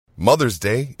Mother's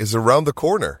Day is around the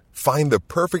corner. Find the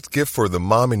perfect gift for the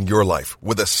mom in your life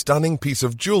with a stunning piece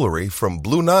of jewelry from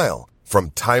Blue Nile.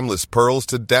 From timeless pearls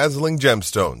to dazzling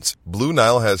gemstones, Blue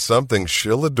Nile has something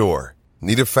she'll adore.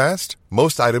 Need it fast?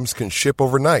 Most items can ship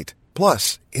overnight.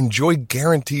 Plus, enjoy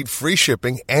guaranteed free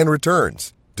shipping and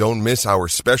returns. Don't miss our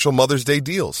special Mother's Day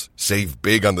deals. Save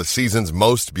big on the season's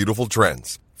most beautiful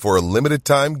trends. For a limited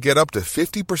time, get up to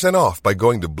 50% off by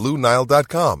going to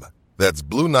BlueNile.com. That's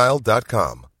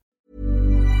BlueNile.com.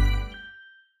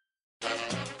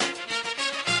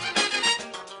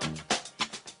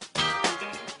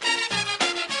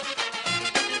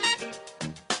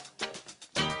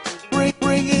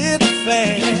 Bring it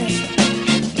fast.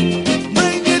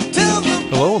 Bring it to the...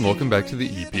 Hello and welcome back to the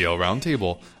EPL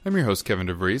Roundtable. I'm your host Kevin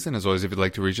DeVries, and as always, if you'd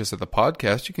like to reach us at the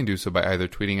podcast, you can do so by either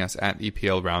tweeting us at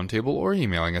EPL Roundtable or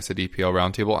emailing us at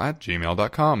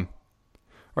EPLRoundtable@gmail.com.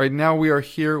 All right, now we are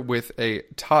here with a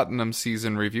Tottenham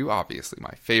season review, obviously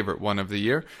my favorite one of the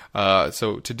year.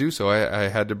 So to do so, I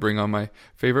had to bring on my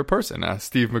favorite person,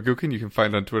 Steve McGuckin. You can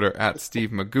find on Twitter at Steve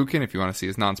McGuckin. If you want to see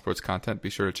his non-sports content, be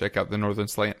sure to check out The Northern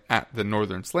Slant at The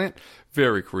Northern Slant.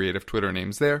 Very creative Twitter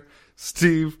names there.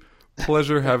 Steve,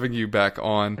 pleasure having you back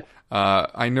on.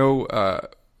 I know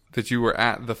that you were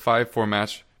at the 5-4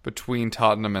 match between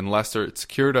Tottenham and Leicester. It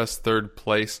secured us third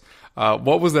place.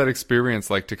 What was that experience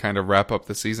like to kind of wrap up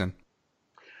the season?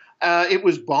 It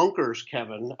was bonkers,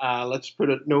 Kevin. Let's put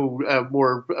it no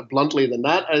more bluntly than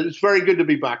that. It's very good to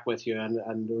be back with you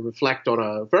and reflect on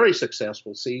a very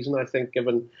successful season, I think,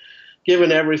 given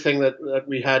everything that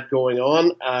we had going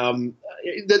on.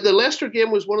 The Leicester game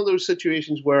was one of those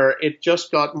situations where it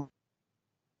just got more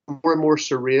and more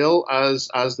surreal as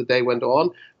the day went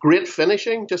on. Great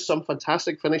finishing, just some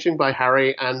fantastic finishing by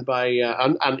Harry and by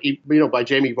by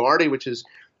Jamie Vardy, which is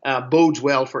bodes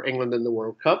well for England in the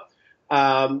World Cup.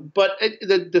 But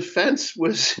the defense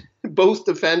was both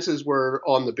defenses were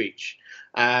on the beach,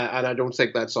 and I don't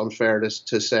think that's unfair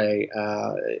to say.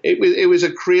 It was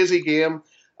a crazy game.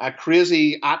 A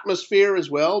crazy atmosphere as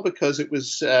well, because it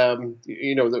was, how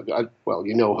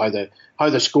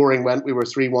the scoring went. We were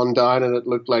 3-1 down, and it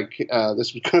looked like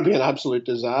this was going to be an absolute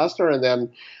disaster. And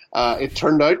then it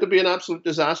turned out to be an absolute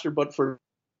disaster, but for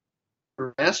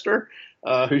Leicester,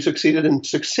 who succeeded in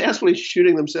successfully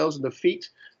shooting themselves in the feet.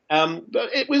 But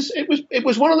it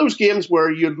was one of those games where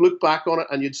you'd look back on it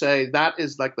and you'd say that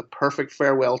is like the perfect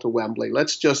farewell to Wembley.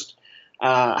 Let's just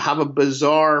have a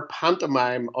bizarre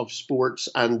pantomime of sports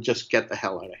and just get the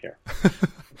hell out of here.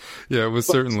 Yeah, it was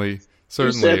certainly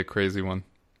a crazy one.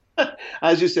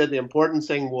 As you said, the important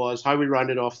thing was how we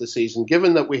rounded off the season,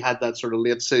 given that we had that sort of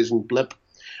late season blip,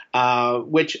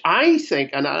 which I think,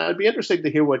 and I'd be interested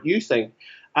to hear what you think,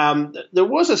 there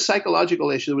was a psychological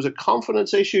issue. There was a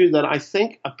confidence issue that I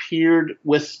think appeared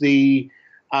with the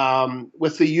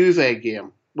Juve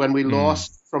game when we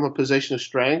lost from a position of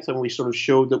strength, and we sort of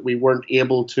showed that we weren't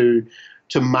able to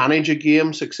manage a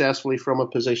game successfully from a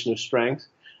position of strength.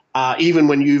 Even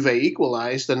when Juve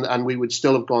equalised and we would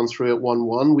still have gone through it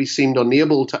 1-1, we seemed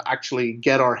unable to actually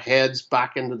get our heads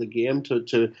back into the game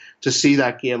to see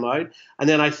that game out. And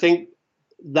then I think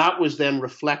that was then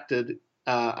reflected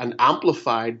and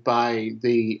amplified by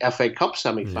the FA Cup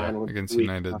semi-final against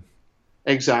United.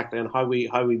 Exactly, and how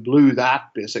we blew that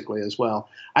basically as well.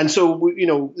 And so,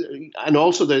 and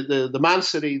also the Man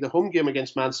City, the home game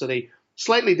against Man City,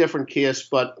 slightly different case,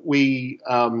 but we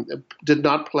did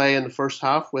not play in the first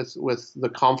half with the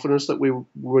confidence that we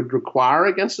would require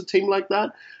against a team like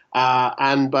that.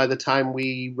 And by the time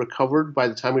we recovered, by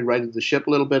the time we righted the ship a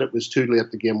little bit, it was too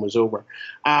late. The game was over.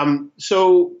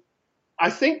 So I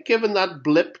think given that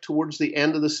blip towards the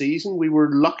end of the season, we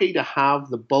were lucky to have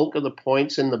the bulk of the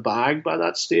points in the bag by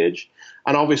that stage.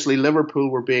 And obviously Liverpool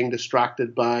were being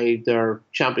distracted by their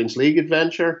Champions League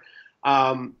adventure.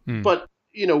 But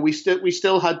we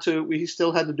still had to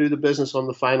do the business on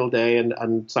the final day,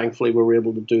 and thankfully we were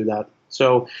able to do that.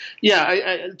 So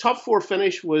yeah, top four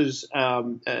finish was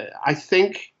I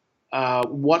think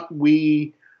what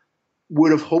we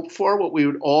would have hoped for, what we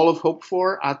would all have hoped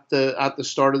for at the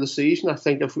start of the season. I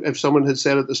think if someone had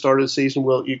said at the start of the season,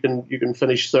 well, you can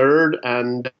finish third,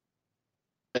 and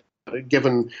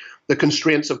given the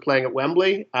constraints of playing at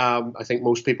Wembley, I think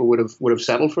most people would have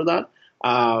settled for that.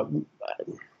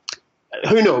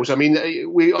 Who knows? I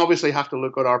mean, we obviously have to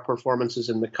look at our performances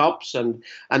in the cups, and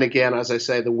again, as I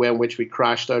say, the way in which we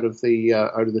crashed out of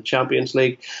the Champions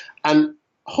League, and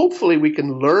hopefully we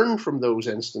can learn from those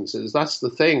instances. That's the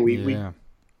thing.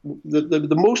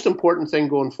 The most important thing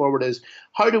going forward is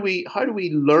how do we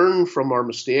learn from our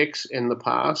mistakes in the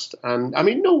past? And I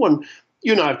mean, no one,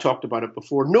 you and I have talked about it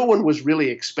before, no one was really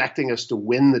expecting us to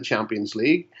win the Champions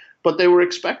League. but they were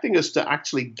expecting us to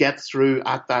actually get through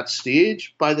at that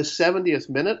stage by the 70th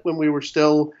minute when we were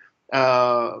still,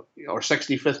 or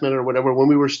 65th minute or whatever, when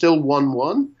we were still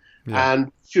 1-1,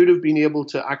 and should have been able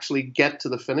to actually get to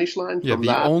the finish line from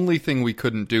that. The only thing we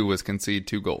couldn't do was concede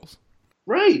 2 goals.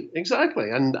 Right, exactly,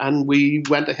 and we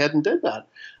went ahead and did that,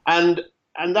 and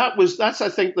that's I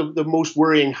think the most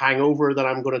worrying hangover that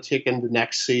I'm going to take into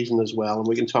next season as well, and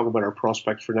we can talk about our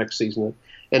prospects for next season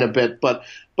in a bit. But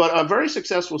a very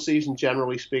successful season,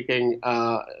 generally speaking,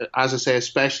 as I say,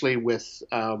 especially with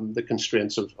the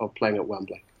constraints of playing at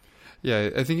Wembley. Yeah,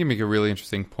 I think you make a really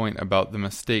interesting point about the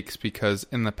mistakes, because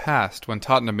in the past, when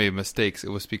Tottenham made mistakes, it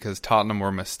was because Tottenham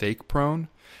were mistake prone.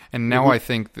 And now I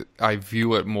think that I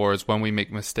view it more as when we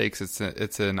make mistakes,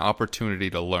 it's an opportunity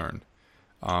to learn.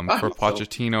 For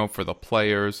Pochettino, for the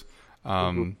players.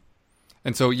 And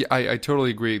so I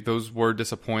totally agree. Those were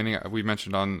disappointing. We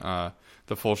mentioned on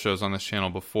the full shows on this channel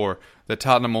before that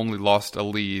Tottenham only lost a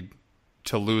lead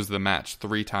to lose the match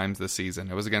 3 times this season.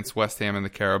 It was against West Ham in the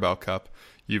Carabao Cup,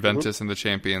 Juventus in the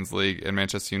Champions League, and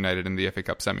Manchester United in the FA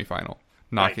Cup semi-final,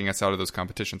 knocking us out of those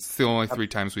competitions. It's the only 3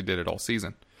 times we did it all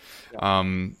season,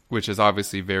 which is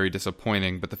obviously very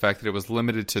disappointing. But the fact that it was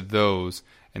limited to those,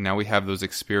 and now we have those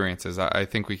experiences, I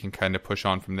think we can kind of push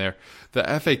on from there.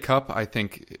 The FA Cup, I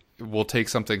think, will take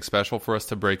something special for us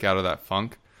to break out of that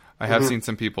funk. I have seen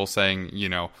some people saying,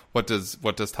 what does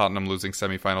Tottenham losing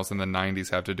semifinals in the 90s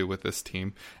have to do with this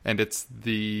team? And it's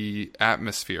the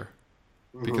atmosphere,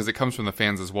 because it comes from the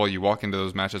fans as well. You walk into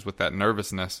those matches with that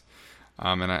nervousness,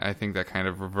 and I think that kind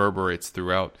of reverberates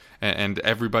throughout. And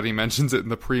everybody mentions it in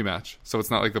the pre-match, so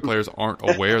it's not like the players aren't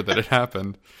aware that it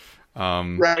happened.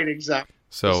 Right, exactly.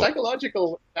 So the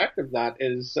psychological effect of that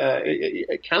is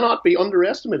it cannot be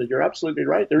underestimated. You're absolutely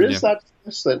right. There is that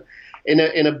sense that in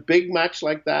a big match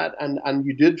like that, and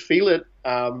you did feel it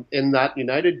in that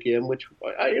United game, which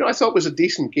I thought was a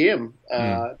decent game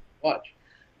to watch.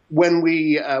 When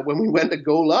we went a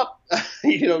goal up,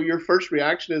 your first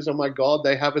reaction is, "Oh my God,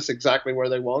 they have us exactly where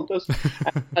they want us,"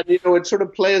 and it sort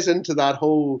of plays into that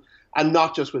whole. And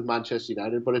not just with Manchester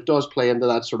United, but it does play into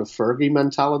that sort of Fergie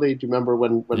mentality. Do you remember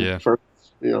when Fergie,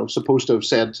 supposed to have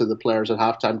said to the players at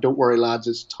halftime, "Don't worry, lads,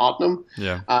 it's Tottenham."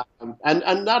 Yeah.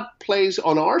 And that plays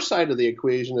on our side of the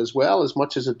equation as well, as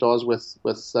much as it does with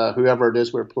whoever it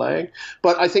is we're playing.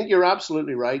 But I think you're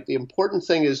absolutely right. The important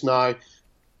thing is now,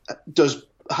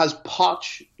 has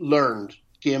Poch learned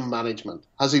game management?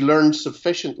 Has he learned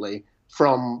sufficiently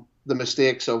from the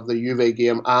mistakes of the Juve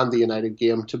game and the United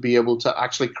game to be able to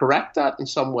actually correct that in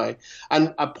some way?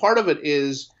 And a part of it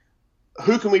is,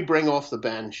 who can we bring off the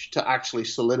bench to actually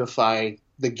solidify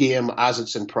the game as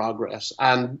it's in progress?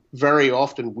 And very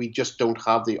often we just don't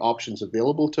have the options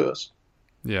available to us.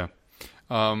 Yeah.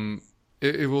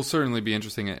 It will certainly be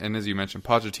interesting. And as you mentioned,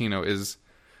 Pochettino is,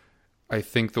 I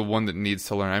think, the one that needs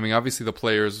to learn. I mean, obviously the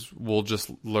players will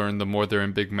just learn the more they're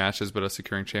in big matches, but us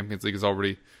securing Champions League is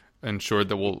already ensured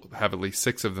that we'll have at least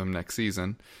 6 of them next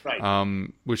season, right.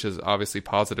 Which is obviously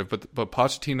positive. But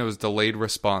Pochettino's delayed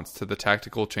response to the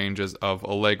tactical changes of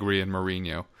Allegri and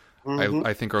Mourinho,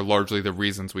 I think, are largely the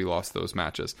reasons we lost those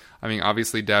matches. I mean,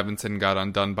 obviously Davinson got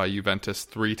undone by Juventus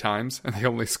 3 times, and they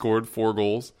only scored 4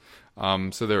 goals.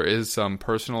 So there is some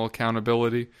personal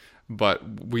accountability,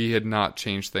 but we had not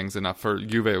changed things enough. For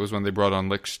Juve, it was when they brought on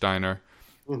Lichtsteiner.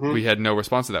 We had no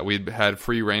response to that. We'd had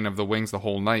free reign of the wings the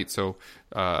whole night. So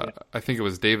I think it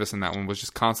was Davis in that one was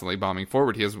just constantly bombing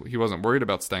forward. He wasn't worried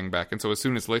about staying back. And so as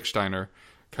soon as Lichtsteiner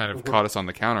kind of caught us on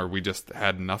the counter, we just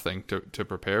had nothing to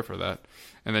prepare for that.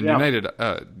 And then United,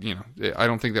 I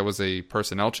don't think that was a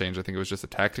personnel change. I think it was just a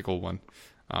tactical one.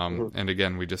 And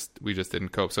again, we just didn't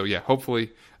cope. So yeah,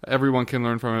 hopefully everyone can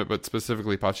learn from it, but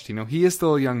specifically Pochettino, he is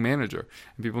still a young manager,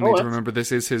 and people need to remember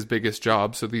this is his biggest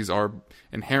job. So these are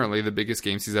inherently the biggest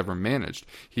games he's ever managed.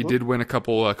 He did win a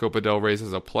couple Copa del Reys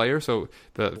as a player, so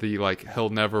the like he'll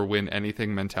never win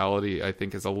anything mentality I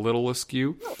think is a little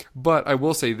askew. But I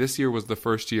will say this year was the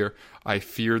first year I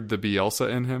feared the Bielsa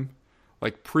in him.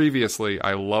 Like previously,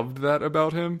 I loved that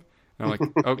about him, and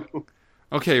I'm like,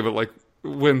 okay, but like,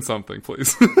 win something,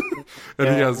 please. And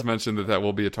he has mentioned that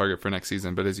will be a target for next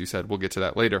season, but as you said, we'll get to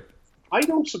that later. I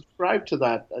don't subscribe to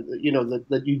that,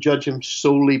 that you judge him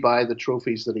solely by the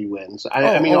trophies that he wins.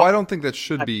 I don't think that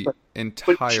should be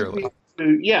entirely.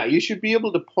 You should be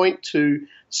able to point to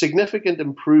significant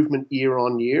improvement year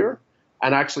on year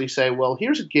and actually say, well,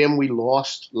 here's a game we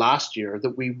lost last year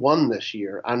that we won this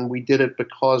year, and we did it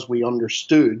because we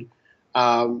understood.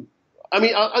 For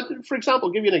example,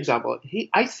 I'll give you an example.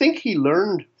 I think he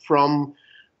learned from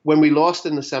when we lost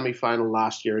in the semi-final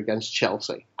last year against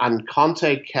Chelsea, and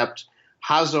Conte kept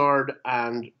Hazard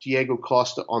and Diego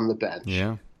Costa on the bench.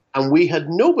 Yeah. and we had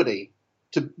nobody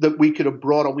that we could have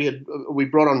brought on. We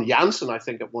brought on Janssen, I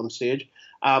think, at one stage,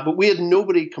 but we had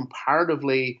nobody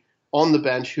comparatively on the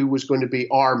bench who was going to be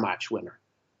our match winner.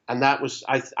 And that was,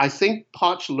 I think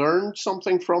Poch learned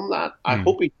something from that. I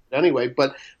hope he did anyway,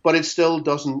 but it still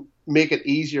doesn't make it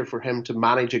easier for him to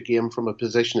manage a game from a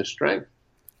position of strength.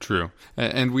 True.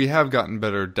 And we have gotten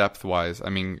better depth-wise. I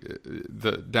mean,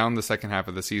 down the second half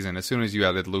of the season, as soon as you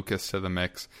added Lucas to the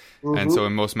mix, and so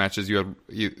in most matches you had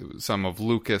some of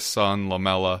Lucas, Son,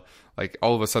 Lamela, like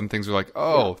all of a sudden things were like,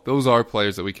 those are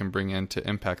players that we can bring in to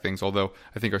impact things, although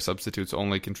I think our substitutes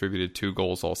only contributed 2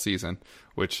 goals all season,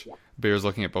 which bears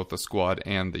looking at both the squad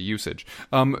and the usage.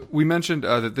 We mentioned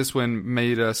that this win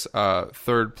made us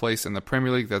 3rd place in the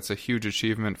Premier League. That's a huge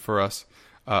achievement for us.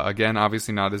 Again,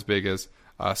 obviously not as big as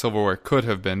silverware could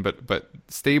have been, but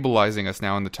stabilizing us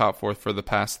now in the top 4 for the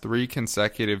past 3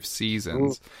 consecutive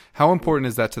seasons. How important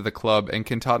is that to the club, and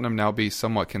can Tottenham now be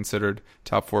somewhat considered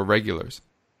top 4 regulars?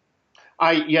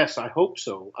 Yes, I hope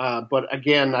so. But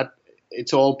again,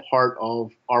 it's all part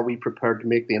of, are we prepared to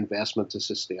make the investment to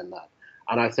sustain that?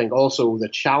 And I think also the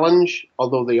challenge,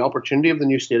 although the opportunity of the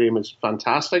new stadium is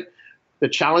fantastic, the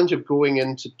challenge of going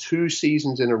into 2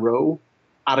 seasons in a row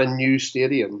at a new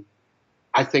stadium,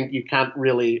 I think you can't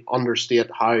really understate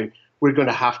how we're going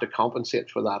to have to compensate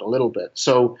for that a little bit.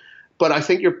 So, but I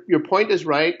think your point is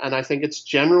right, and I think it's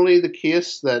generally the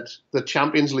case that the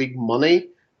Champions League money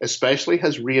especially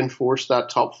has reinforced that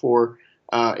top 4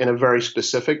 in a very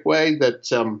specific way.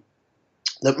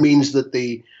 That means that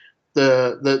the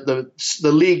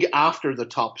league after the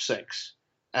top 6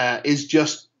 is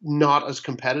just not as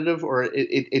competitive, or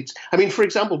it's. I mean, for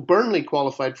example, Burnley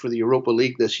qualified for the Europa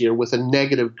League this year with a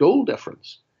negative goal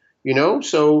difference.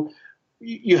 So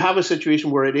you have a situation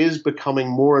where it is becoming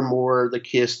more and more the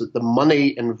case that the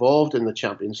money involved in the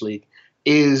Champions League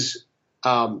is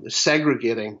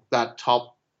segregating that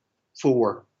top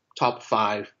 4, top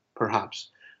 5, perhaps,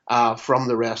 from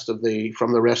the rest of the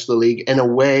league in a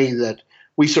way that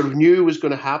we sort of knew was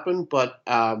going to happen, but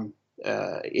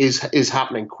is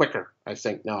happening quicker, I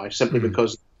think, now, simply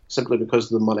because of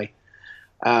the money.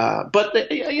 But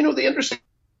the interesting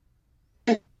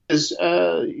is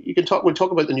we'll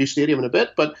talk about the new stadium in a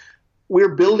bit, but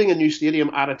we're building a new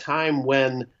stadium at a time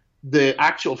when the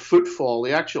actual footfall,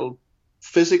 the actual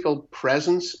physical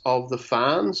presence of the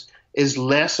fans is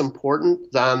less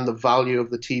important than the value of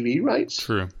the TV rights.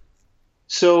 True.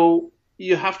 So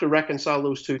you have to reconcile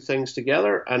those 2 things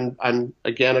together, and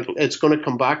again, it's going to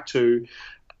come back to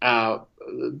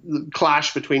the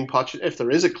clash between Poch, if there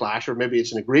is a clash, or maybe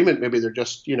it's an agreement. Maybe they're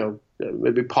just,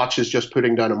 maybe Poch is just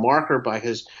putting down a marker by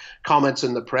his comments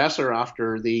in the presser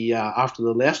after the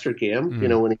Leicester game.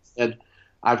 When he said,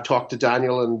 "I've talked to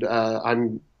Daniel, and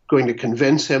I'm going to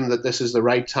convince him that this is the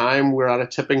right time. We're at a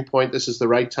tipping point. This is the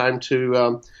right time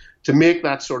to make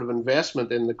that sort of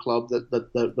investment in the club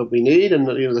that we need." And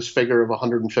this figure of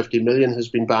 150 million has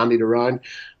been bandied around.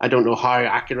 I don't know how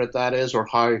accurate that is, or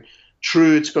how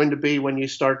true it's going to be when you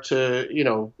start to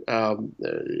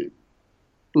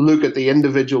look at the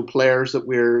individual players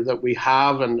that we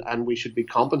have, and we should be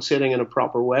compensating in a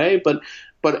proper way. But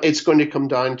it's going to come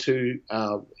down to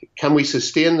can we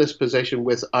sustain this position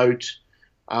without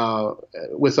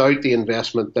the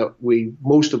investment that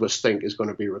most of us think is going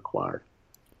to be required.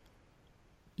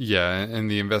 Yeah,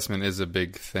 and the investment is a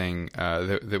big thing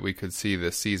that we could see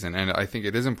this season. And I think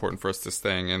it is important for us to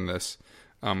staying in this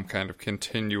kind of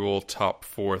continual top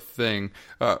 4 thing,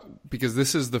 because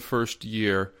this is the first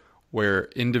year where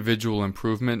individual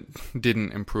improvement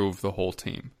didn't improve the whole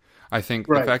team. I think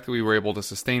the fact that we were able to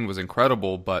sustain was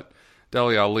incredible, but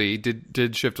Dele Alli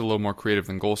did shift a little more creative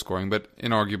than goal scoring, but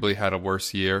inarguably had a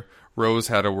worse year. Rose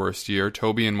had a worse year.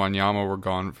 Toby and Wanyama were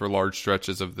gone for large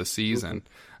stretches of the season.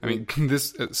 I mean,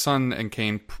 this Son and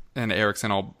Kane and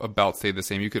Eriksen all about stayed the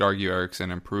same. You could argue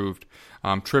Eriksen improved.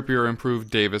 Trippier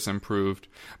improved. Davis improved.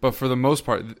 But for the most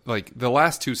part, like the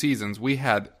last 2 seasons, we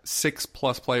had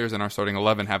 6+ players in our starting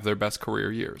 11 have their best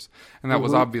career years. And that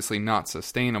was obviously not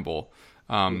sustainable.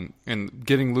 And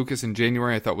getting Lucas in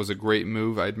January I thought was a great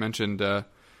move. I'd mentioned,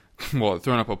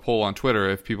 throwing up a poll on Twitter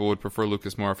if people would prefer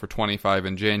Lucas Moura for 25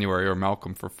 in January or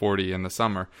Malcolm for 40 in the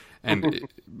summer. And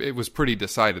it was pretty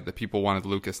decided that people wanted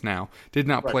Lucas now. Did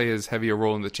not play as heavy a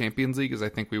role in the Champions League as I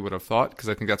think we would have thought, because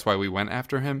I think that's why we went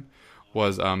after him,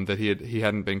 was that he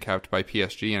hadn't been capped by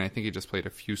PSG, and I think he just played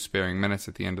a few sparing minutes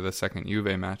at the end of the second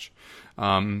Juve match.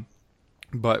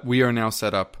 But we are now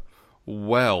set up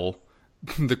well.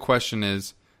 The question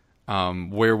is,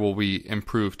 where will we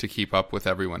improve to keep up with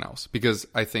everyone else? Because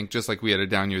I think just like we had a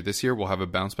down year this year, we'll have a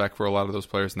bounce back for a lot of those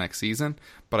players next season.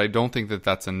 But I don't think that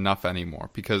that's enough anymore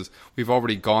because we've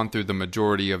already gone through the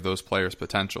majority of those players'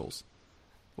 potentials.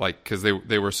 Like, because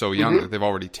they were so young that they've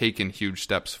already taken huge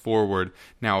steps forward.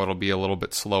 Now it'll be a little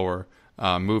bit slower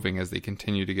moving as they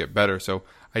continue to get better. So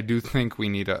I do think we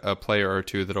need a player or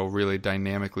two that'll really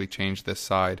dynamically change this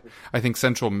side. I think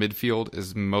central midfield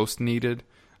is most needed.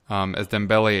 As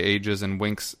Dembele ages and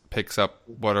Winks picks up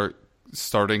what are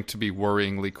starting to be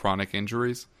worryingly chronic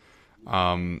injuries,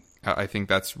 I think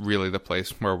that's really the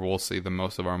place where we'll see the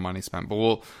most of our money spent.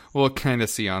 But we'll kind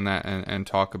of see on that and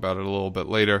talk about it a little bit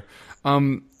later.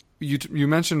 You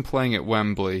mentioned playing at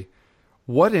Wembley.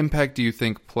 What impact do you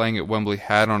think playing at Wembley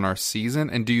had on our season,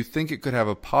 and do you think it could have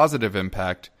a positive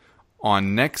impact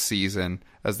on next season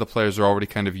as the players are already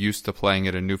kind of used to playing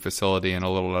at a new facility and a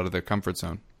little out of their comfort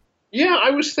zone? Yeah, I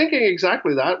was thinking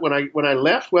exactly that when I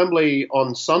left Wembley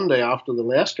on Sunday after the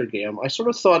Leicester game. I sort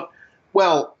of thought,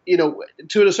 well,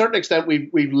 to a certain extent,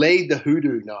 we've laid the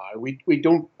hoodoo now. We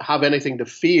don't have anything to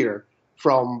fear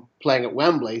from playing at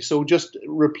Wembley, so just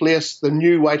replace the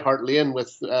new White Hart Lane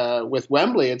with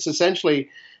Wembley. It's essentially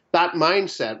that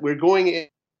mindset. We're going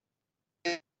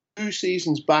in 2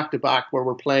 seasons back to back where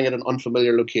we're playing at an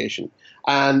unfamiliar location.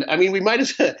 And I mean, we might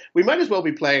as well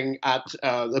be playing at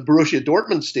the Borussia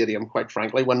Dortmund stadium, quite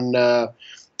frankly, when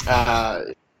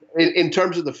in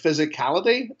terms of the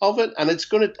physicality of it. And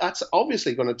that's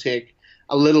obviously going to take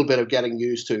a little bit of getting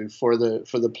used to for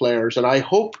the players. And I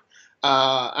hope,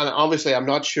 and obviously I'm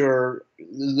not sure,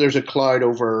 there's a cloud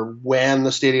over when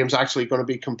the stadium's actually going to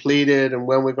be completed and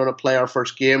when we're going to play our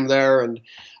first game there. And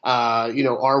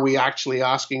are we actually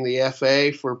asking the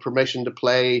FA for permission to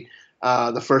play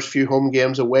the first few home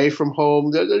games away from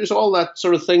home? There's all that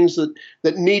sort of things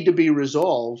that need to be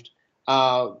resolved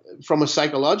from a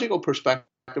psychological perspective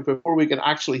before we can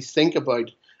actually think about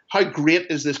how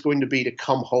great is this going to be to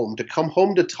come home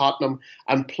to Tottenham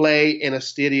and play in a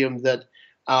stadium that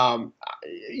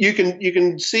you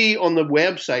can see on the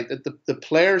website that the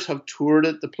players have toured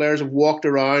it, the players have walked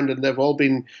around, and they've all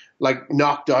been like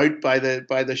knocked out by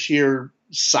the sheer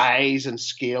size and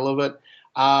scale of it.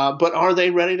 But are they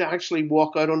ready to actually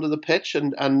walk out onto the pitch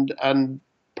and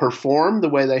perform the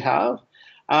way they have?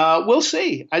 We'll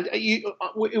see.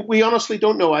 We honestly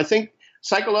don't know. I think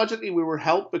psychologically we were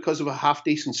helped because of a half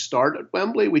decent start at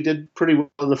Wembley. We did pretty well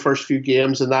in the first few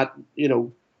games, and that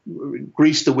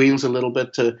greased the wheels a little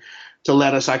bit to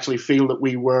let us actually feel that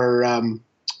we were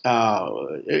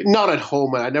not at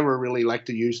home. I never really like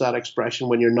to use that expression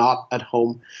when you're not at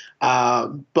home,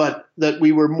 but that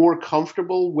we were more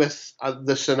comfortable with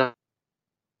the scenario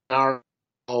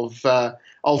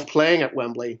of playing at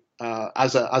Wembley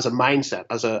as a mindset,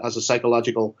 as a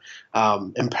psychological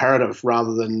imperative,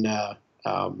 rather than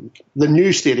the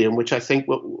new stadium, which I think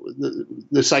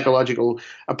the psychological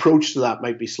approach to that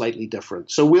might be slightly different.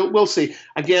 So we'll see.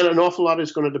 Again, an awful lot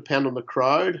is going to depend on the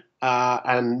crowd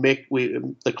and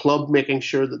the club making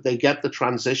sure that they get the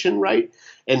transition right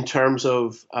in terms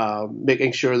of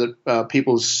making sure that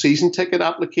people's season ticket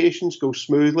applications go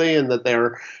smoothly and that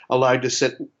they're allowed to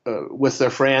sit with their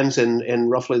friends in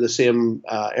roughly the same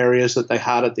areas that they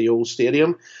had at the old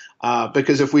stadium.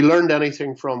 Because if we learned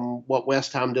anything from what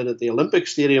West Ham did at the Olympic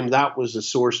Stadium, that was a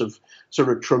source of sort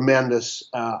of tremendous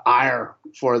ire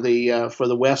for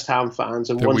the West Ham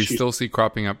fans. And that we still see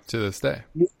cropping up to this day.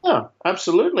 Yeah,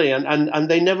 absolutely. And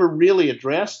they never really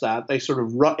addressed that. They sort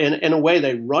of, in a way,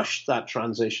 they rushed that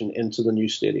transition into the new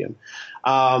stadium.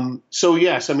 So,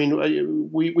 yes, I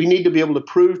mean, we need to be able to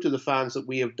prove to the fans that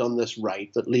we have done this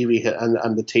right, that Levy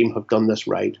and the team have done this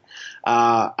right.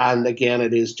 And again,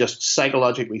 it is just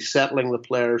psychologically settling the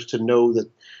players to know that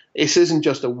this isn't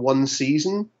just a one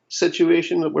season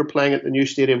situation that we're playing at the new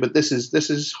stadium, but this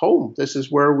is home. This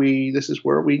is where we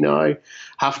now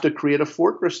have to create a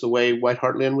fortress the way White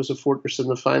Hart Lane was a fortress in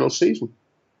the final season.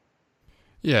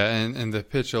 Yeah, and the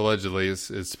pitch allegedly is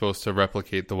supposed to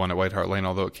replicate the one at White Hart Lane,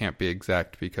 although it can't be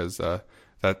exact because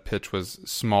that pitch was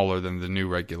smaller than the new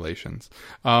regulations.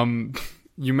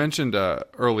 You mentioned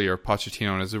earlier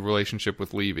Pochettino and his relationship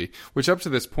with Levy, which up to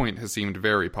this point has seemed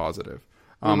very positive.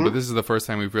 But this is the first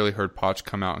time we've really heard Poch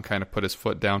come out and kind of put his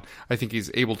foot down. I think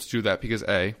he's able to do that because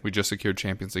A, we just secured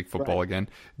Champions League football again.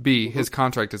 B, his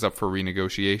contract is up for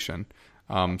renegotiation.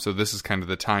 So this is kind of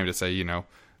the time to say,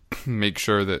 make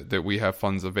sure that we have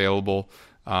funds available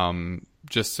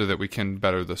just so that we can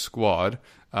better the squad.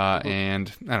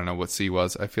 And I don't know what C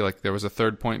was. I feel like there was a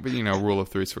third point, but rule of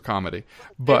threes for comedy.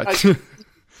 But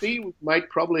C might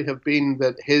probably have been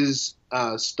that his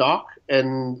stock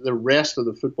in the rest of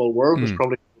the football world has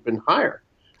probably been higher.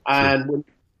 And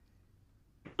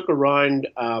around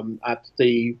at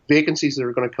the vacancies that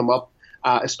are going to come up,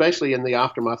 especially in the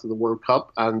aftermath of the World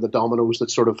Cup and the dominoes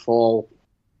that sort of fall,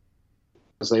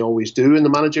 as they always do in the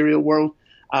managerial world,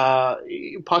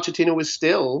 Pochettino is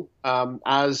still,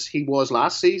 as he was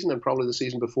last season and probably the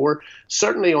season before,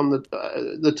 certainly on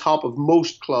the top of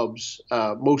most clubs,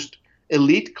 most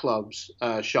elite clubs'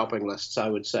 shopping lists, I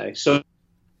would say. So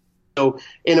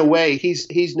in a way,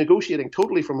 he's negotiating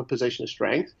totally from a position of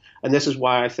strength, and this is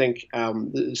why I think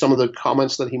some of the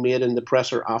comments that he made in the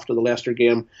presser after the Leicester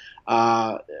game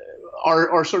are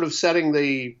sort of setting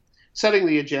the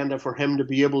agenda for him to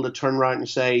be able to turn around and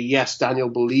say, yes, Daniel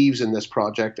believes in this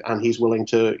project and he's willing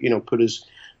to,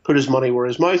 put his money where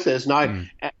his mouth is. Now,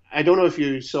 I don't know if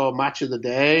you saw Match of the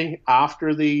Day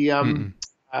after the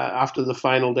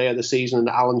final day of the season, and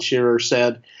Alan Shearer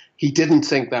said he didn't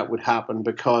think that would happen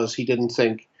because he didn't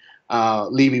think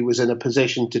Levy was in a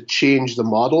position to change the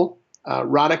model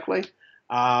radically,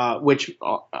 which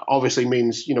obviously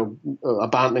means,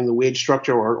 abandoning the wage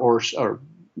structure or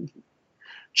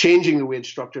changing the wage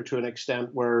structure to an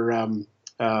extent where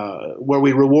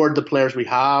we reward the players we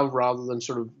have rather than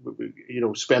sort of,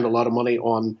 spend a lot of money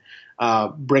on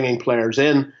bringing players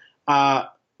in.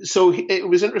 So it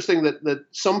was interesting that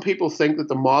some people think that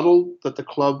the model that the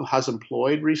club has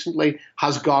employed recently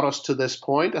has got us to this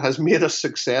point, it has made us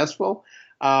successful.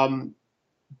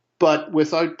 But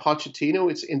without Pochettino,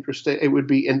 it's interesting. It would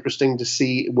be interesting to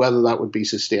see whether that would be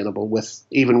sustainable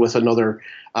even with another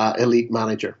elite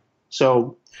manager.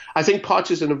 So I think Poch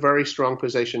is in a very strong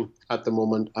position at the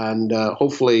moment, and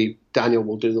hopefully Daniel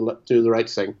will do the right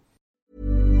thing.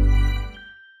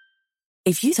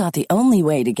 If you thought the only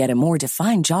way to get a more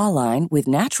defined jawline with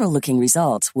natural-looking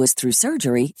results was through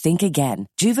surgery, think again.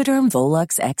 Juvederm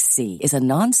Volux XC is a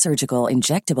non-surgical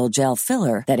injectable gel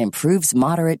filler that improves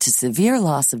moderate to severe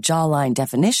loss of jawline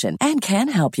definition and can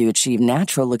help you achieve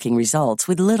natural-looking results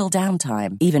with little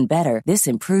downtime. Even better, this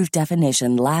improved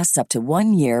definition lasts up to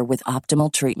 1 year with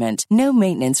optimal treatment. No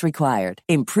maintenance required.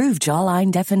 Improve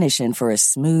jawline definition for a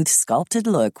smooth, sculpted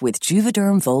look with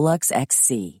Juvederm Volux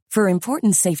XC. For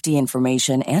important safety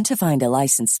information and to find a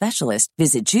licensed specialist,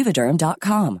 visit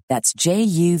Juvederm.com. That's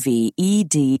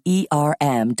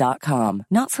JUVEDERM.com.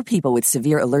 Not for people with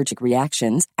severe allergic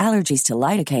reactions, allergies to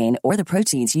lidocaine, or the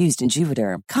proteins used in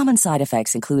Juvederm. Common side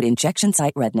effects include injection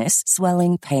site redness,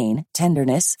 swelling, pain,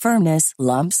 tenderness, firmness,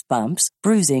 lumps, bumps,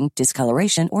 bruising,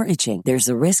 discoloration, or itching. There's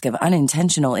a risk of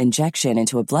unintentional injection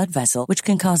into a blood vessel, which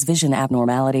can cause vision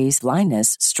abnormalities,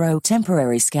 blindness, stroke,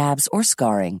 temporary scabs, or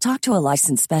scarring. Talk to a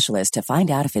licensed specialist to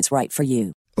find out if it's right for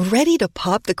you. Ready to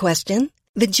pop the question?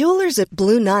 The jewelers at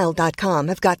BlueNile.com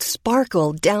have got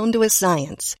sparkle down to a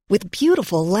science with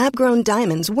beautiful lab-grown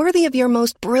diamonds worthy of your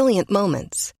most brilliant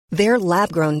moments. Their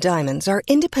lab-grown diamonds are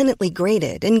independently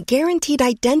graded and guaranteed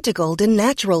identical to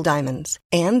natural diamonds,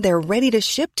 and they're ready to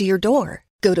ship to your door.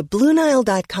 Go to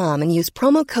BlueNile.com and use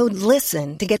promo code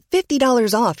LISTEN to get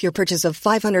 $50 off your purchase of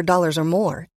 $500 or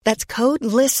more. That's code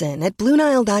LISTEN at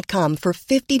BlueNile.com for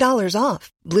 $50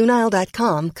 off.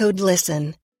 BlueNile.com, code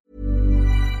LISTEN.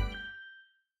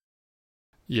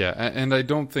 Yeah, and I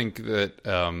don't think that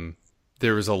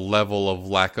there is a level of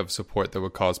lack of support that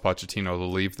would cause Pochettino to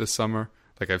leave this summer.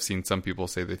 Like, I've seen some people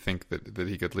say they think that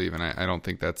he could leave, and I don't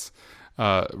think that's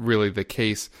really the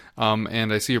case.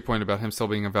 And I see your point about him still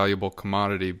being a valuable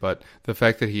commodity, but the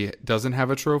fact that he doesn't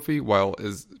have a trophy, while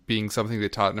is being something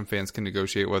that Tottenham fans can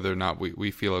negotiate whether or not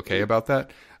we feel okay about that,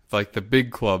 like the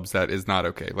big clubs, that is not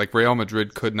okay. Like Real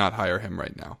Madrid could not hire him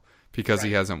right now because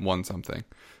he hasn't won something.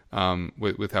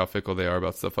 With how fickle they are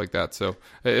about stuff like that. So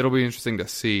it'll be interesting to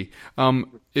see.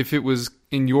 If it was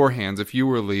in your hands, if you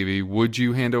were Levy, would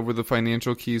you hand over the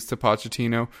financial keys to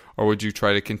Pochettino, or would you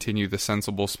try to continue the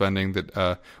sensible spending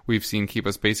that we've seen keep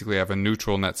us basically have a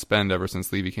neutral net spend ever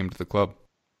since Levy came to the club?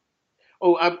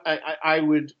 Oh, I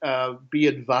would be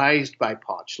advised by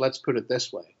Poch. Let's put it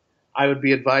this way. I would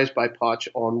be advised by Poch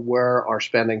on where our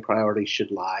spending priorities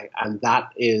should lie, and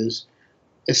that is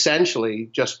essentially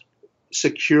just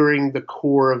securing the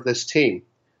core of this team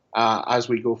as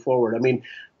we go forward. I mean,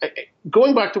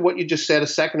 going back to what you just said a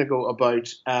second ago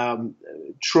about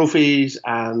trophies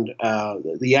and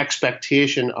the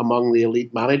expectation among the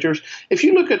elite managers, if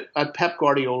you look at Pep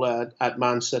Guardiola at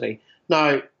Man City,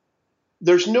 now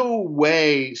there's no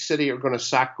way City are going to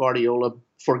sack Guardiola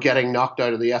for getting knocked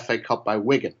out of the FA Cup by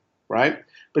Wigan, right?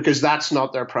 Because that's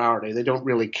not their priority. They don't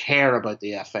really care about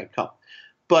the FA Cup.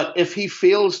 But if he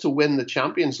fails to win the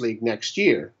Champions League next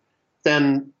year,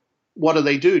 then what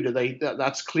do?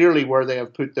 That's clearly where they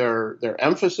have put their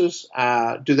emphasis.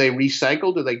 Do they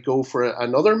recycle? Do they go for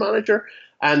another manager?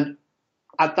 And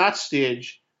at that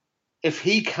stage, if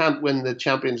he can't win the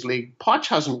Champions League, Poch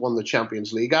hasn't won the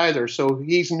Champions League either. So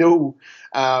he's no,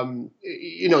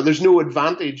 there's no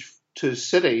advantage to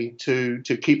City to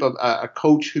keep a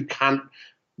coach who can't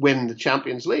win the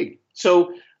Champions League.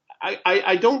 So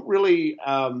I don't really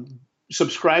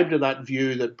subscribe to that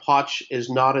view that Poch is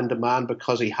not in demand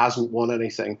because he hasn't won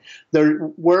anything.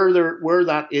 Where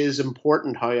that is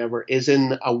important, however, is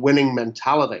in a winning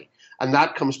mentality. And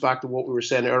that comes back to what we were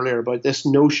saying earlier about this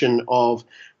notion of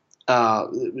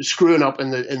screwing up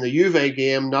in the Juve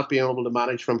game, not being able to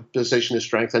manage from a position of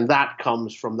strength, and that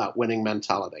comes from that winning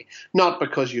mentality. Not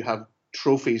because you have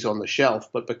trophies on the shelf,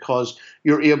 but because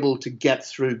you're able to get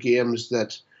through games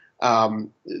that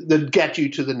get you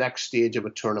to the next stage of a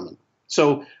tournament.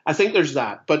 So I think there's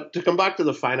that. But to come back to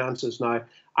the finances now,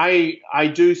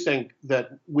 I do think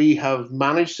that we have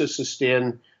managed to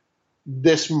sustain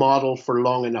this model for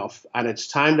long enough, and it's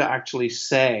time to actually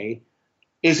say,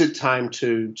 is it time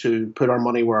to put our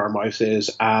money where our mouth is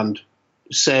and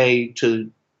say to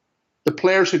the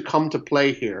players who come to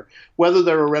play here, whether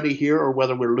they're already here or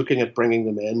whether we're looking at bringing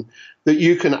them in, that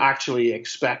you can actually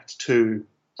expect to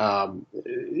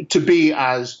be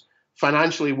as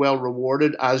financially well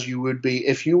rewarded as you would be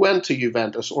if you went to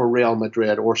Juventus or Real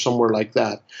Madrid or somewhere like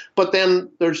that. But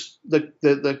then there's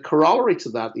the corollary to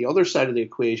that. The other side of the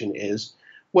equation is,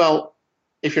 well,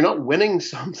 if you're not winning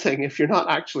something, if you're not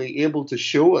actually able to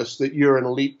show us that you're an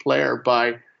elite player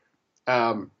by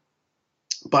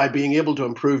being able to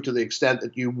improve to the extent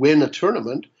that you win a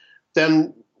tournament,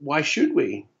 then why should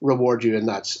we reward you to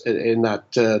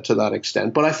that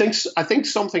extent? But I think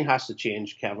something has to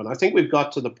change, Kevin. I think we've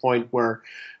got to the point where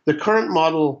the current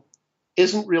model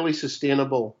isn't really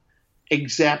sustainable,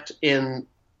 except in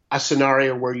a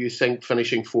scenario where you think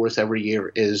finishing fourth every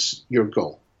year is your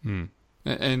goal. Mm.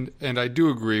 And I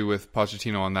do agree with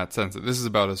Pochettino on that sense that this is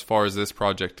about as far as this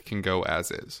project can go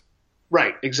as is.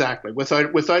 Right, exactly.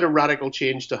 Without a radical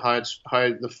change to how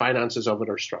the finances of it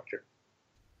are structured.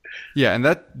 Yeah, and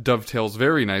that dovetails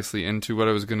very nicely into what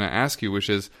I was going to ask you, which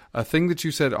is a thing that you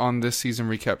said on this season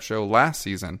recap show last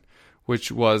season,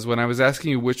 which was when I was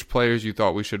asking you which players you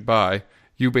thought we should buy,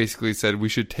 you basically said we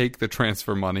should take the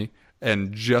transfer money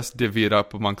and just divvy it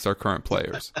up amongst our current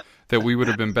players. That we would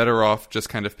have been better off just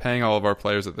kind of paying all of our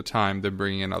players at the time than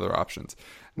bringing in other options.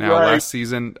 Now, Last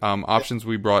season, options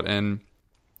we brought in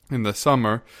the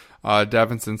summer,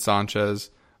 Davinson Sanchez,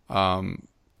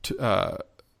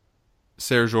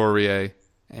 Serge Aurier,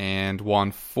 and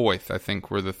Juan Foyth, I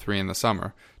think, were the three in the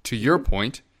summer. To your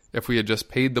point, if we had just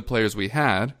paid the players we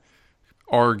had,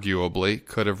 arguably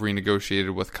could have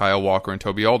renegotiated with Kyle Walker and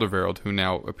Toby Alderweireld, who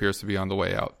now appears to be on the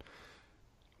way out.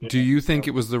 Do you think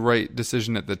it was the right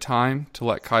decision at the time to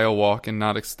let Kyle walk and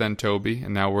not extend Toby,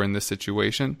 and now we're in this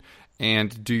situation?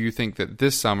 And do you think that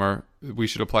this summer we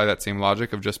should apply that same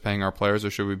logic of just paying our players,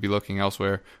 or should we be looking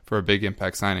elsewhere for a big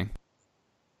impact signing?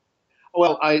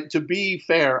 Well, to be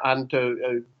fair and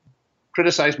to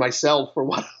criticize myself for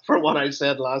what I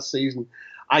said last season,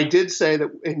 I did say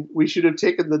that we should have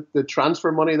taken the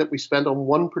transfer money that we spent on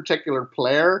one particular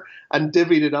player and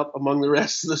divvied it up among the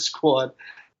rest of the squad.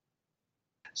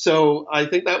 So I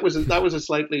think that was a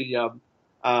slightly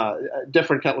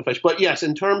different kettle of fish. But yes,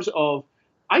 in terms of,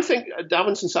 I think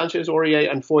Davinson Sanchez,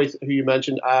 Aurier, and Foyth, who you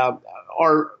mentioned,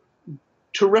 are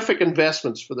terrific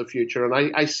investments for the future,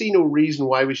 and I see no reason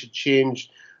why we should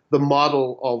change the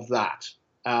model of that.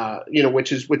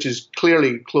 Which is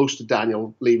clearly close to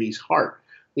Daniel Levy's heart.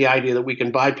 The idea that we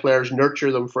can buy players,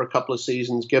 nurture them for a couple of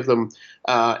seasons, give them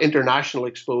international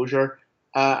exposure,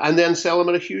 and then sell them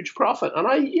at a huge profit. And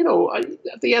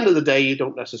at the end of the day, you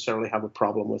don't necessarily have a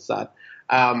problem with that.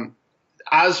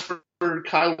 As for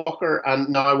Kyle Walker and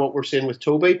now what we're seeing with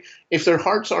Toby, if their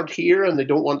hearts aren't here and they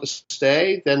don't want to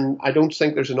stay, then I don't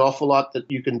think there's an awful lot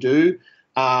that you can do.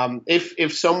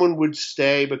 If someone would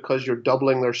stay because you're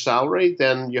doubling their salary,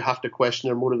 then you have to question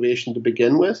their motivation to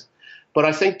begin with. But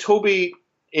I think Toby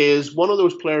is one of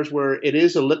those players where it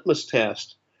is a litmus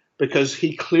test, because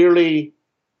he clearly,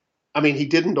 he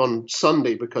didn't on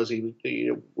Sunday because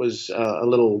he was a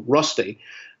little rusty,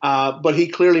 but he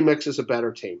clearly makes us a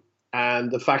better team.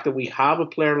 And the fact that we have a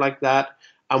player like that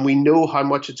and we know how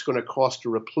much it's going to cost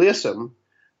to replace him,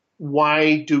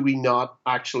 why do we not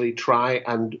actually try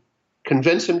and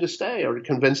convince him to stay, or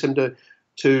convince him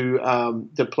to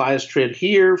apply his trade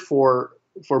here for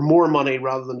more money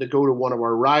rather than to go to one of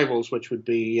our rivals, which would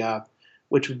be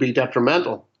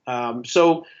detrimental.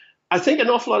 So I think an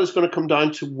awful lot is going to come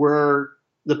down to where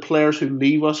the players who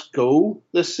leave us go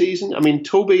this season.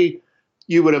 Toby,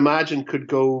 you would imagine, could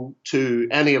go to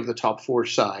any of the top four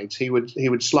sides. He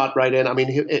would slot right in.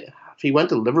 If he went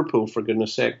to Liverpool, for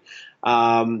goodness sake,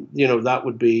 that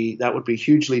would be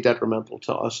hugely detrimental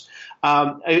to us.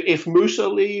 If Musa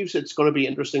leaves, it's going to be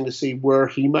interesting to see where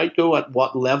he might go, at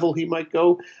what level he might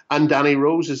go. And Danny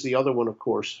Rose is the other one, of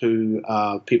course, who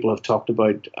people have talked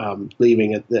about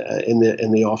leaving in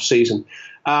the off season.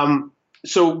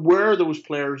 So where those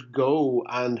players go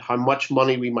and how much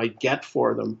money we might get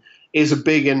for them is a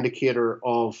big indicator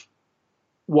of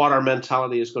what our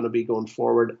mentality is going to be going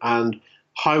forward and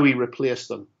how we replace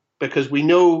them. Because we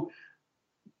know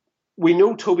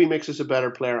Toby makes us a better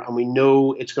player, and we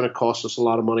know it's going to cost us a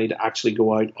lot of money to actually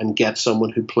go out and get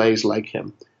someone who plays like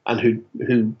him and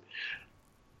who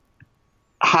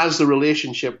has the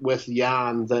relationship with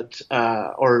Jan that,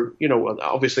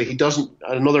 obviously he doesn't.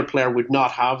 Another player would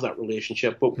not have that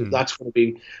relationship, but that's going to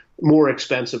be more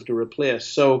expensive to replace.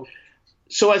 So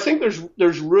I think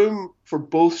there's room for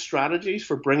both strategies,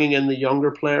 for bringing in the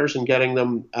younger players and getting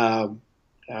them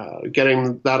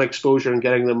getting that exposure and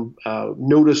getting them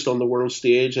noticed on the world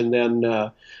stage, and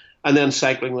then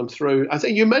cycling them through. I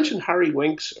think you mentioned Harry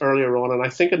Winks earlier on, and I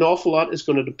think an awful lot is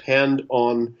going to depend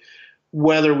on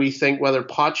whether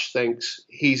Poch thinks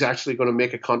he's actually going to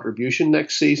make a contribution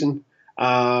next season.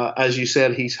 As you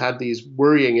said, he's had these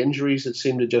worrying injuries that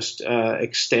seem to just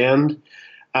extend.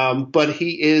 But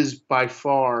he is by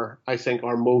far, I think,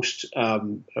 our most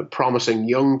promising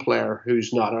young player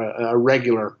who's not a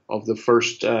regular of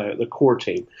the core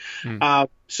team.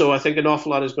 So I think an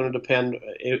awful lot is going to depend,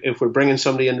 if we're bringing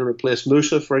somebody in to replace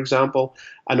Musa, for example,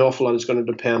 an awful lot is going to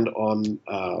depend on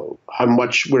how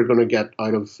much we're going to get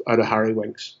out of Harry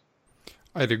Winks.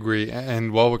 I'd agree.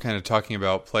 And while we're kind of talking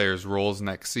about players' roles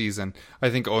next season, I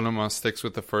think Onuma sticks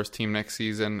with the first team next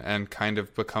season and kind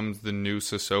of becomes the new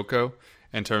Sissoko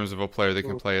in terms of a player that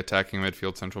can play attacking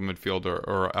midfield, central midfield,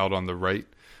 or out on the right.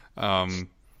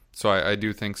 So I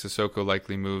do think Sissoko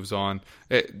likely moves on.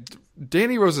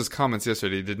 Danny Rose's comments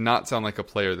yesterday did not sound like a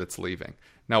player that's leaving.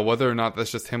 Now, whether or not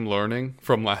that's just him learning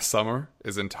from last summer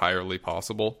is entirely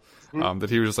possible. That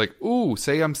he was just like, ooh,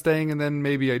 say I'm staying and then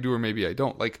maybe I do or maybe I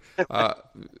don't. Like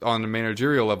on a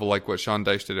managerial level, like what Sean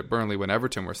Dyche did at Burnley when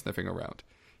Everton were sniffing around.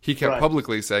 He kept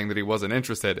publicly saying that he wasn't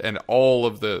interested, and all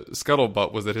of the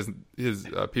scuttlebutt was that his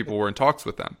people were in talks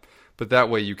with them. But that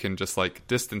way you can just like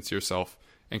distance yourself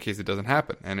in case it doesn't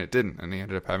happen, and it didn't, and he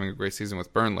ended up having a great season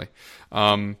with Burnley.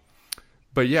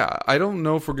 But yeah, I don't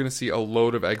know if we're going to see a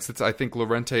load of exits. I think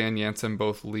Llorente and Janssen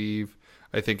both leave.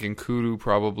 I think Nkudu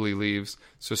probably leaves.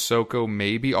 Sissoko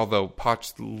maybe, although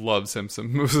Poch loves him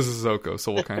some Sissoko,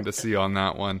 so we'll kind of see on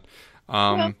that one.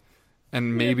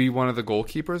 And maybe one of the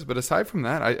goalkeepers. But aside from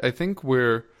that, I think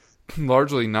we're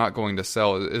largely not going to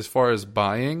sell. As far as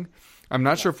buying, I'm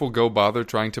not sure if we'll go bother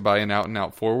trying to buy an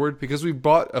out-and-out forward, because we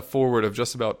bought a forward of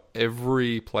just about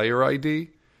every player ID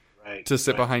to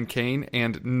sit behind Kane,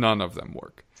 and none of them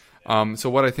work. So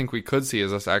what I think we could see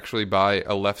is us actually buy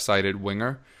a left-sided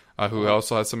winger who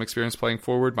also has some experience playing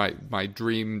forward. My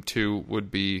dream, too, would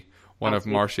be one of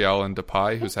Martial and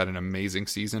Depay, who's had an amazing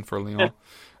season for Lyon.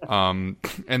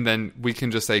 And then we can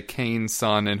just say Kane,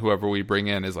 Son, and whoever we bring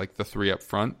in is like the three up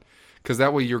front, because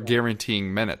that way you're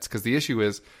guaranteeing minutes. Because the issue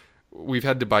is we've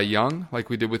had to buy young, like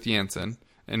we did with Janssen,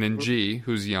 and then G,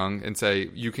 who's young, and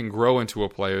say you can grow into a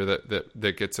player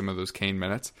that gets some of those Kane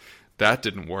minutes. That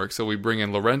didn't work, so we bring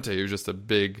in Llorente, who's just a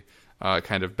big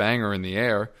kind of banger in the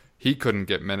air. He couldn't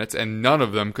get minutes, and none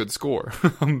of them could score.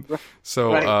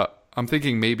 I'm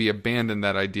thinking maybe abandon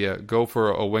that idea, go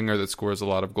for a winger that scores a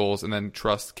lot of goals, and then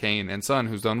trust Kane and Son,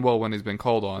 who's done well when he's been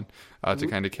called on, to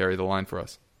kind of carry the line for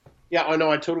us. Yeah, I know,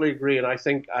 I totally agree, and I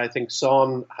think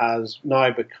Son has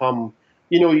now become,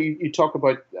 you talk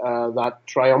about that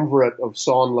triumvirate of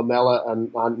Son, Lamela,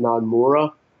 and now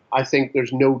Moura. I think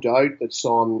there's no doubt that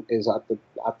Son is at the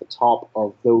top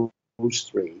of those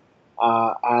three.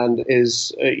 And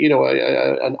is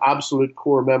an absolute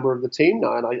core member of the team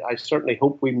now, and I certainly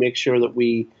hope we make sure that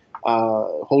we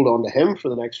hold on to him for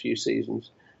the next few seasons.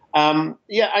 I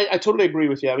totally agree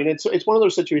with you. I mean, it's one of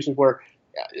those situations where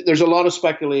there's a lot of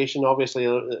speculation. Obviously,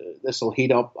 this will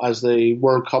heat up as the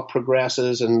World Cup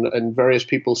progresses, and various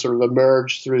people sort of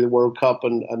emerge through the World Cup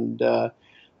and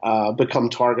become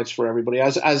targets for everybody,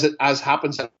 as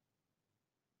happens at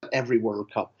every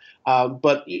World Cup.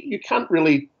 But you can't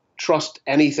really trust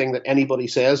anything that anybody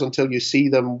says until you see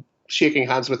them shaking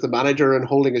hands with the manager and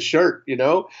holding a shirt,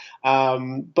 But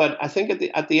I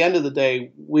think at the end of the day,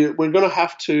 we're going to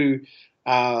have to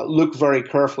look very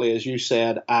carefully, as you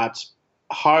said, at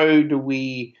how do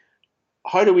we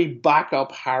back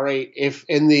up Harry if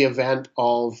in the event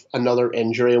of another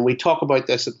injury. And we talk about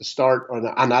this at the start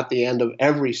and at the end of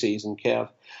every season, Kev.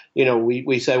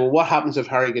 we say, well, what happens if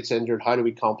Harry gets injured? How do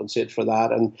we compensate for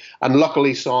that? And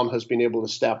luckily, Son has been able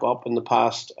to step up in the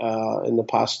past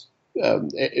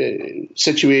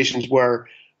situations where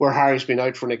Harry's been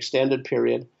out for an extended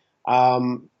period.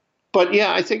 But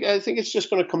yeah, I think it's just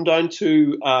going to come down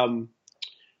to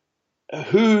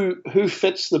who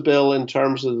fits the bill in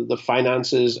terms of the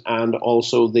finances and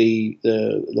also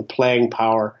the playing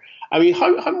power. I mean,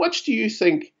 how much do you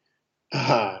think?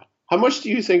 How much do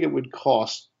you think it would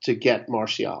cost to get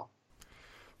Martial?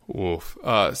 Oof.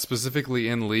 Specifically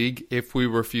in league, if we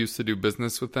refuse to do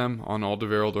business with them on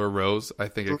Alderweireld or Rose, I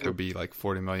think it could be like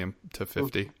 40 million to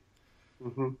 50.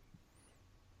 Mm-hmm.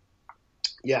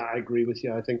 Yeah, I agree with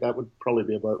you. I think that would probably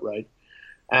be about right.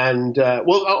 And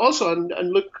also,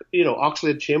 and look,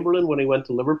 Oxlade-Chamberlain, when he went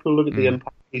to Liverpool, look at the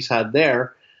impact he's had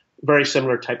there. Very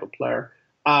similar type of player.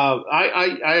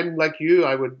 I'm like you.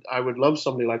 I would love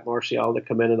somebody like Martial to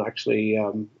come in and actually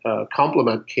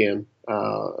complement Kane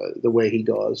the way he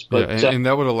does. But and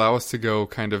that would allow us to go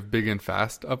kind of big and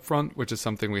fast up front, which is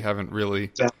something we haven't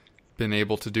really been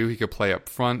able to do. He could play up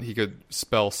front. He could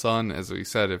spell Son, as we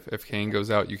said. If Kane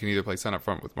goes out, you can either play Son up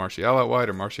front with Martial out wide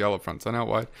or Martial up front, Son out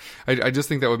wide. I just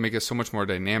think that would make it so much more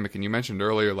dynamic. And you mentioned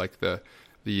earlier, like the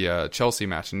Chelsea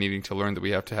match and needing to learn that we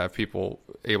have to have people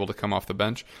able to come off the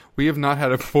bench. We have not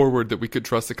had a forward that we could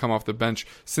trust to come off the bench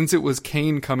since it was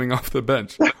Kane coming off the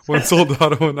bench when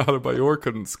Soldado and Adebayor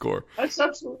couldn't score. That's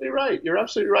absolutely right. You're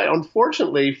absolutely right.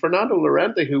 Unfortunately, Fernando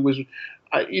Llorente, who was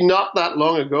not that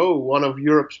long ago one of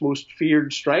Europe's most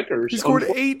feared strikers. He scored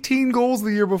 18 goals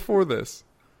the year before this.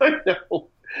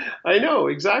 I know,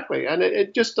 exactly. And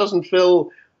it just doesn't fill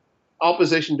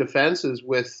opposition defenses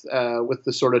with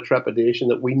the sort of trepidation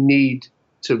that we need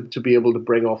to be able to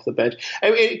bring off the bench.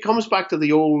 It comes back to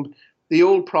the old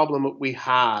problem that we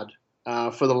had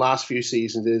for the last few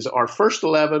seasons is our first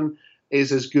 11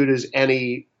 is as good as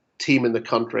any team in the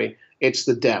country. It's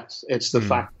the depth. It's the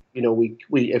fact, we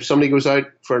if somebody goes out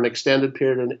for an extended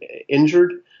period and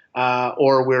injured,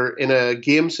 or we're in a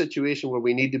game situation where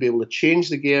we need to be able to change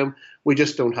the game, we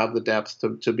just don't have the depth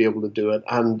to be able to do it.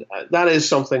 And that is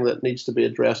something that needs to be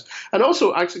addressed. And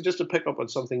also, actually, just to pick up on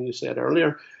something you said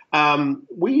earlier,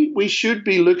 we should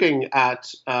be looking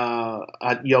at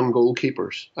young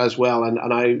goalkeepers as well. And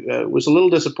I was a little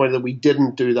disappointed that we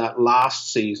didn't do that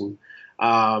last season.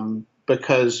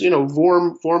 Because,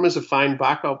 Vorm is a fine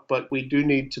backup, but we do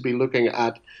need to be looking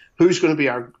at who's going to be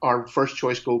our first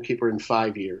choice goalkeeper in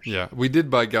 5 years. Yeah, we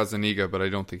did buy Gazzaniga, but I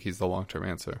don't think he's the long-term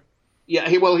answer. Yeah,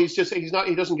 he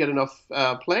doesn't get enough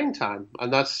playing time,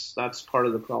 and that's part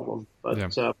of the problem. But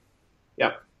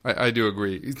yeah. I do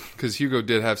agree, because Hugo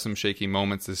did have some shaky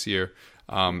moments this year,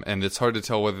 and it's hard to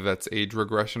tell whether that's age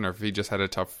regression or if he just had a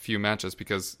tough few matches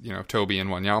because, Toby and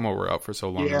Wanyama were out for so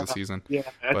long in the season. Yeah,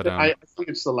 but, I think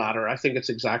it's the latter. I think it's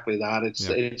exactly that. It's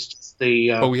just the...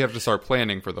 but we have to start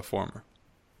planning for the former.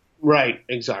 Right,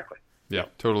 exactly. Yeah,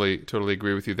 totally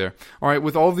agree with you there. All right,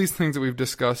 with all of these things that we've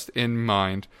discussed in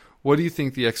mind, what do you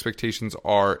think the expectations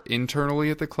are internally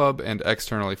at the club and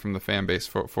externally from the fan base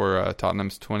for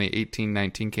Tottenham's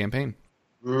 2018-19 campaign?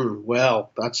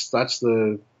 Well, that's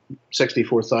the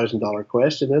 $64,000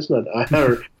 question, isn't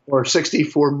it? Or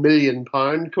 £64 million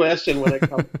question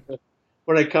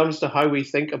when it comes to how we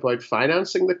think about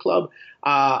financing the club.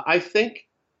 I think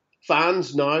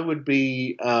fans now would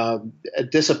be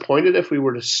disappointed if we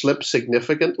were to slip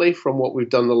significantly from what we've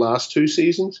done the last two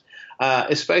seasons.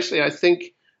 Especially, I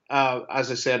think,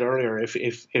 as I said earlier,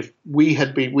 if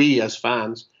we as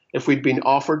fans, if we'd been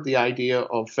offered the idea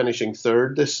of finishing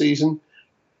third this season,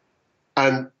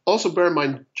 and also bear in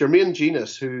mind Jermaine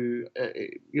Genius, who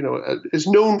is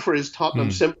known for his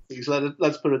Tottenham sympathies,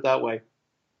 let's put it that way,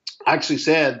 actually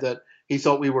said that he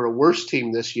thought we were a worse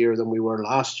team this year than we were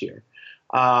last year.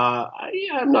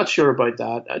 I'm not sure about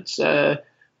that. It's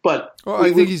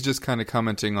I think he's just kind of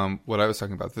commenting on what I was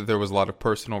talking about, that there was a lot of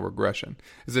personal regression.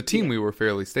 As a team, we were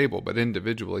fairly stable, but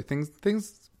individually,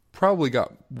 things probably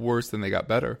got worse than they got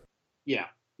better. Yeah,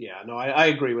 no, I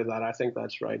agree with that. I think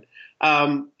that's right.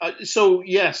 So,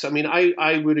 yes, I mean,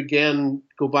 I would again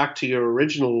go back to your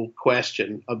original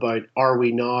question about are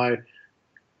we now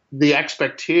 – the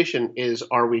expectation is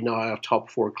are we now a top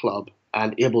four club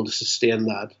and able to sustain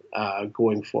that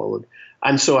going forward.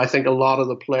 And so I think a lot of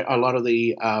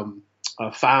the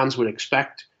fans would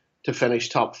expect to finish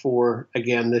top four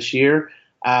again this year.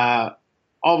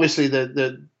 Obviously,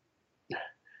 the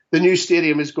new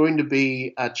stadium is going to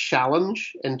be a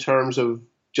challenge in terms of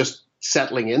just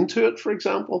settling into it, for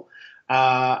example,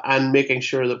 and making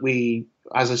sure that we,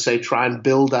 as I say, try and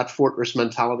build that fortress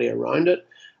mentality around it.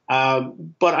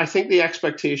 But I think the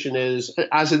expectation is,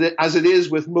 as it is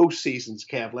with most seasons,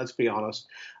 Kev, let's be honest,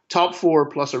 top 4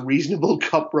 plus a reasonable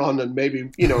cup run and maybe,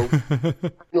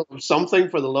 something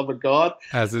for the love of God.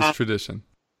 As is tradition.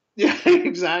 Yeah,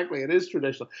 exactly. It is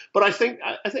traditional. But I think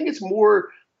it's more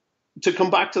to come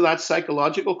back to that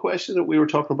psychological question that we were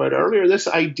talking about earlier, this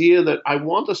idea that I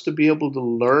want us to be able to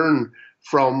learn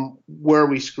from where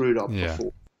we screwed up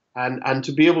before. And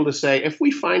to be able to say, if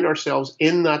we find ourselves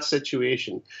in that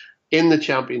situation in the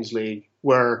Champions League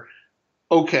where,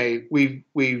 okay,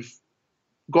 we've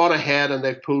gone ahead and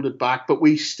they've pulled it back, but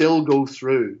we still go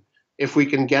through, if we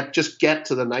can get to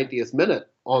the 90th minute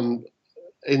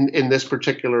in this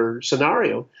particular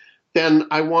scenario, then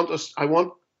I want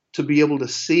to be able to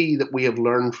see that we have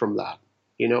learned from that,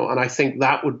 and I think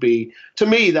that would be, to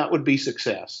me, that would be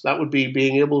success. That would be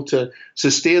being able to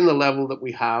sustain the level that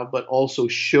we have, but also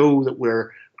show that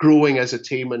we're growing as a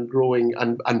team and growing,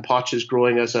 and Poch is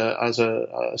growing as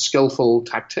a skillful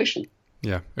tactician.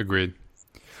 Yeah, agreed.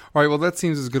 All right, well, that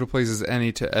seems as good a place as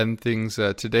any to end things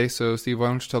today. So, Steve, why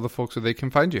don't you tell the folks where they can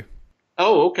find you?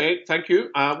 Oh, okay. Thank you.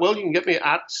 Well, you can get me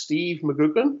at Steve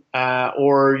McGuckin,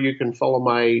 or you can follow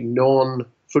my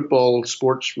non-football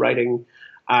sports writing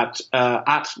at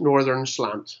Northern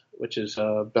Slant, which is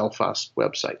a Belfast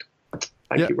website.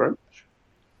 Thank you very much.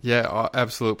 Yeah,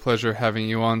 absolute pleasure having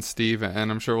you on, Steve, and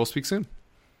I'm sure we'll speak soon.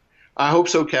 I hope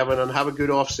so, Kevin, and have a good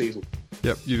off-season.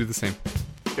 Yep, you do the same.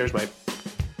 Cheers, mate.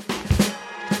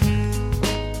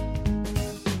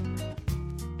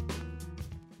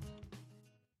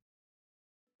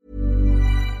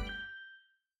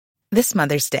 This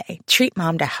Mother's Day, treat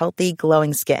mom to healthy,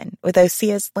 glowing skin with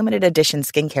Osea's limited edition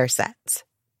skincare sets.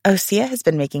 Osea has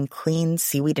been making clean,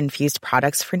 seaweed-infused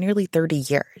products for nearly 30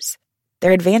 years.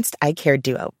 Their advanced eye care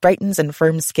duo brightens and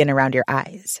firms skin around your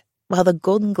eyes, while the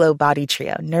Golden Glow Body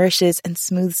Trio nourishes and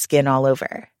smooths skin all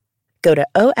over. Go to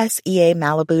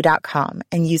OSEAMalibu.com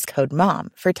and use code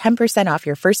MOM for 10% off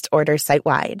your first order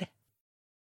site-wide.